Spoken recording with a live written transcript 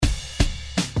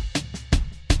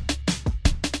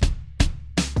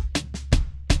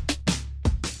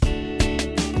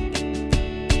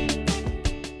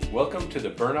Welcome to the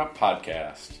Burn Up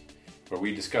Podcast, where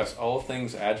we discuss all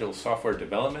things agile software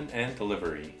development and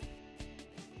delivery.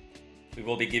 We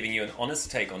will be giving you an honest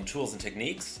take on tools and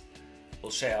techniques.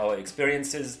 We'll share our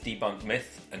experiences, debunk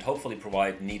myth, and hopefully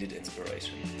provide needed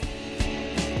inspiration.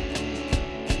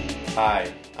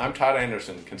 Hi, I'm Todd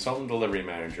Anderson, Consultant Delivery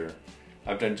Manager.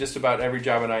 I've done just about every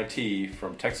job in IT,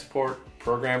 from tech support,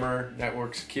 programmer,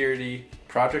 network security,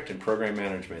 project and program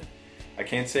management. I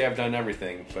can't say I've done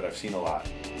everything, but I've seen a lot.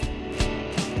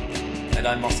 And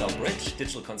I'm Marcel Bridge,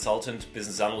 digital consultant,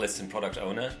 business analyst and product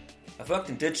owner. I've worked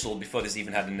in digital before this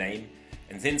even had a name,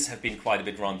 and since have been quite a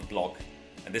bit around the block.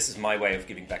 And this is my way of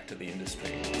giving back to the industry.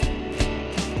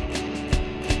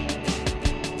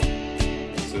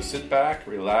 So sit back,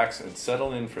 relax, and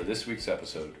settle in for this week's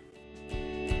episode.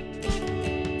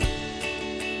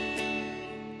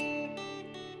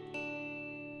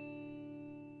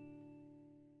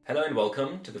 Hello and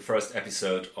welcome to the first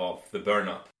episode of The Burn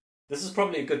Up. This is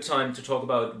probably a good time to talk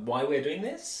about why we're doing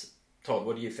this. Todd,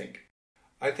 what do you think?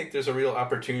 I think there's a real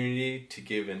opportunity to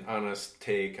give an honest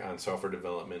take on software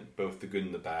development, both the good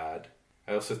and the bad.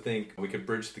 I also think we could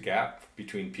bridge the gap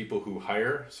between people who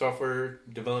hire software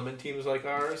development teams like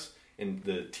ours and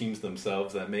the teams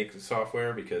themselves that make the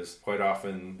software, because quite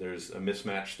often there's a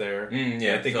mismatch there.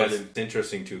 I think that's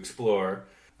interesting to explore.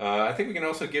 I think we can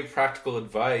also give practical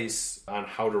advice on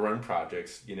how to run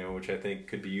projects, which I think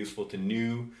could be useful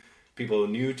to people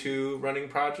new to running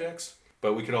projects.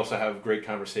 But we could also have great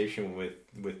conversation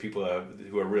with people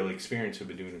who are really experienced, who've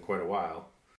been doing it quite a while.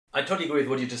 I totally agree with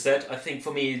what you just said. I think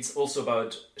for me it's also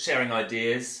about sharing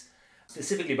ideas,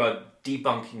 specifically about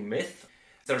debunking myth.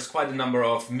 There's quite a number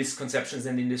of misconceptions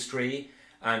in the industry,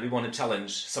 and we want to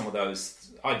challenge some of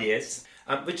those ideas.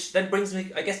 Which then brings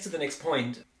me, I guess, to the next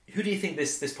point. Who do you think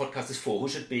this podcast is for? Who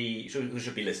should be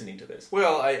listening to this?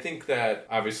 Well, I think that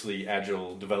obviously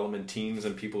Agile development teams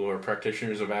and people who are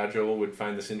practitioners of Agile would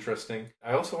find this interesting.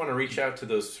 I also want to reach out to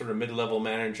those sort of mid-level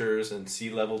managers and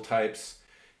C-level types,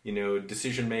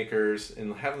 decision makers,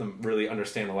 and have them really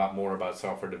understand a lot more about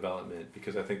software development,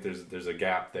 because I think there's a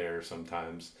gap there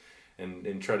sometimes,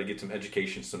 and try to get some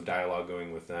education, some dialogue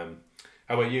going with them.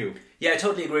 How about you? Yeah, I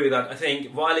totally agree with that. I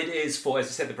think while it is for, as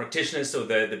I said, the practitioners, so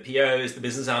the POs, the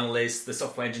business analysts, the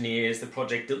software engineers, the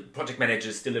project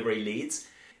managers, delivery leads,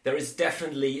 there is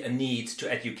definitely a need to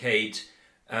educate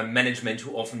management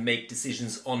who often make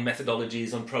decisions on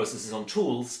methodologies, on processes, on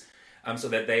tools, so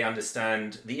that they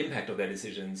understand the impact of their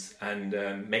decisions and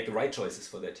make the right choices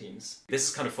for their teams. This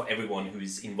is kind of for everyone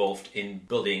who's involved in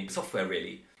building software,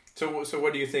 really. So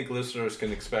what do you think listeners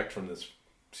can expect from this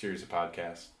series of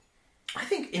podcasts? I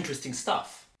think interesting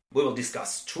stuff. We will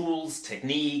discuss tools,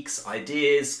 techniques,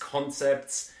 ideas,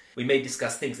 concepts. We may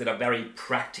discuss things that are very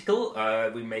practical.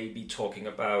 We may be talking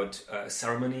about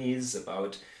ceremonies,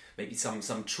 about maybe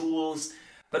some tools,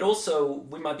 but also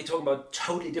we might be talking about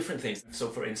totally different things. So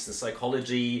for instance,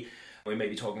 psychology. We may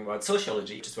be talking about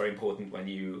sociology, which is very important when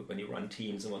you run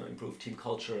teams and want to improve team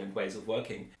culture and ways of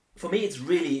working. For me, it's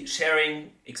really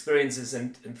sharing experiences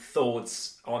and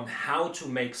thoughts on how to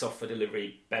make software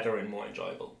delivery better and more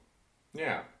enjoyable.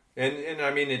 Yeah. And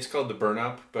I mean, it's called the Burn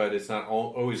Up, but it's not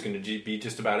always going to be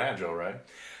just about Agile, right?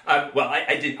 Well,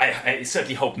 I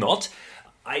certainly hope not.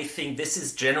 I think this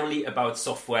is generally about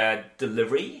software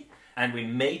delivery, and we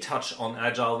may touch on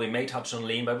Agile, we may touch on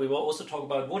Lean, but we will also talk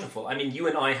about Waterfall. I mean, you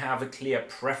and I have a clear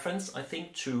preference, I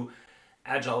think, to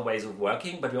Agile ways of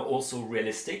working, but we're also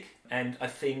realistic. And I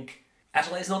think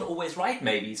Agile is not always right,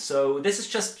 maybe. So this is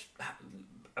just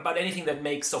about anything that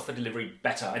makes software delivery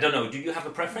better. I don't know. Do you have a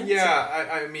preference? Yeah,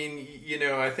 I mean,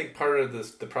 I think part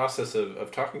of the process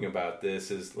of talking about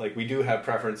this is, like, we do have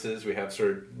preferences. We have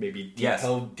sort of maybe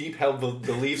deep-held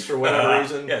beliefs for whatever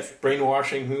reason. Yes.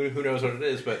 Brainwashing, who knows what it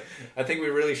is. But I think we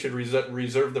really should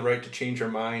reserve the right to change our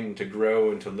mind and to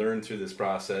grow and to learn through this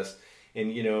process.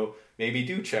 And, maybe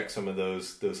do check some of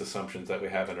those assumptions that we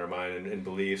have in our mind and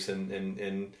beliefs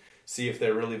and see if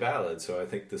they're really valid. So I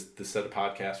think this set of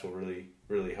podcasts will really,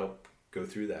 really help go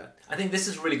through that. I think this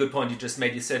is a really good point you just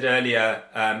made. You said earlier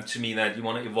to me that you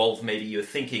want to evolve maybe your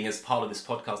thinking as part of this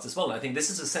podcast as well. I think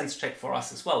this is a sense check for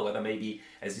us as well, whether maybe,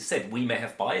 as you said, we may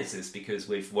have biases because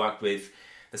we've worked with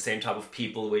the same type of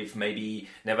people, we've maybe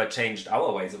never changed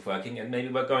our ways of working, and maybe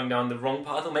we're going down the wrong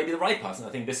path or maybe the right path. And I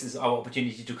think this is our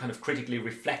opportunity to kind of critically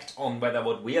reflect on whether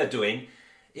what we are doing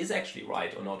is actually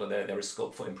right or not, or there is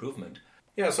scope for improvement.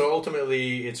 Yeah, so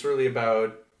ultimately it's really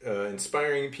about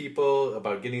inspiring people,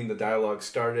 about getting the dialogue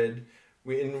started.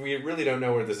 We really don't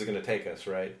know where this is going to take us,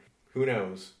 right? Who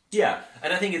knows? Yeah,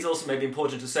 and I think it's also maybe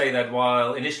important to say that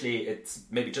while initially it's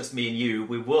maybe just me and you,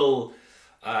 we will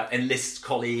enlist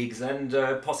colleagues and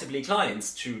possibly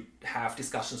clients to have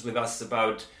discussions with us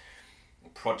about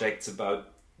projects, about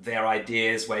their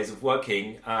ideas, ways of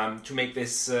working, to make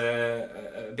this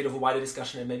a bit of a wider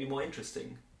discussion and maybe more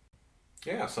interesting.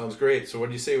 Yeah, sounds great. So what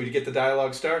do you say we get the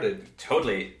dialogue started?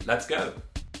 Totally. Let's go.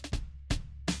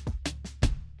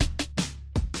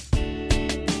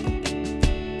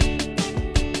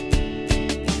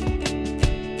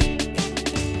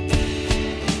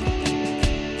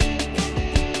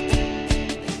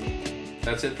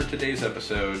 That's it for today's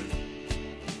episode.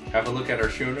 Have a look at our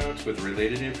show notes with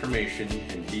related information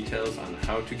and details on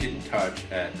how to get in touch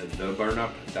at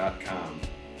theburnup.com.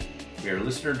 We are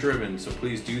listener driven, so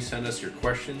please do send us your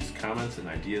questions, comments, and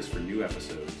ideas for new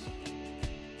episodes.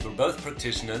 We're both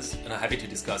practitioners and are happy to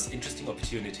discuss interesting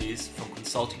opportunities from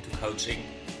consulting to coaching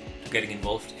to getting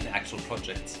involved in actual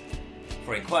projects.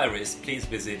 For inquiries, please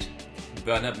visit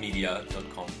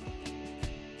burnupmedia.com.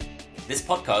 This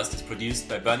podcast is produced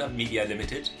by Burnup Media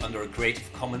Limited under a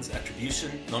Creative Commons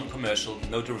Attribution, Non-Commercial,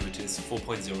 No Derivatives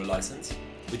 4.0 license,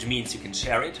 which means you can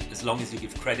share it as long as you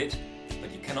give credit, but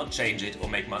you cannot change it or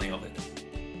make money of it.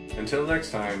 Until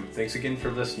next time, thanks again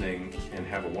for listening and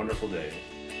have a wonderful day.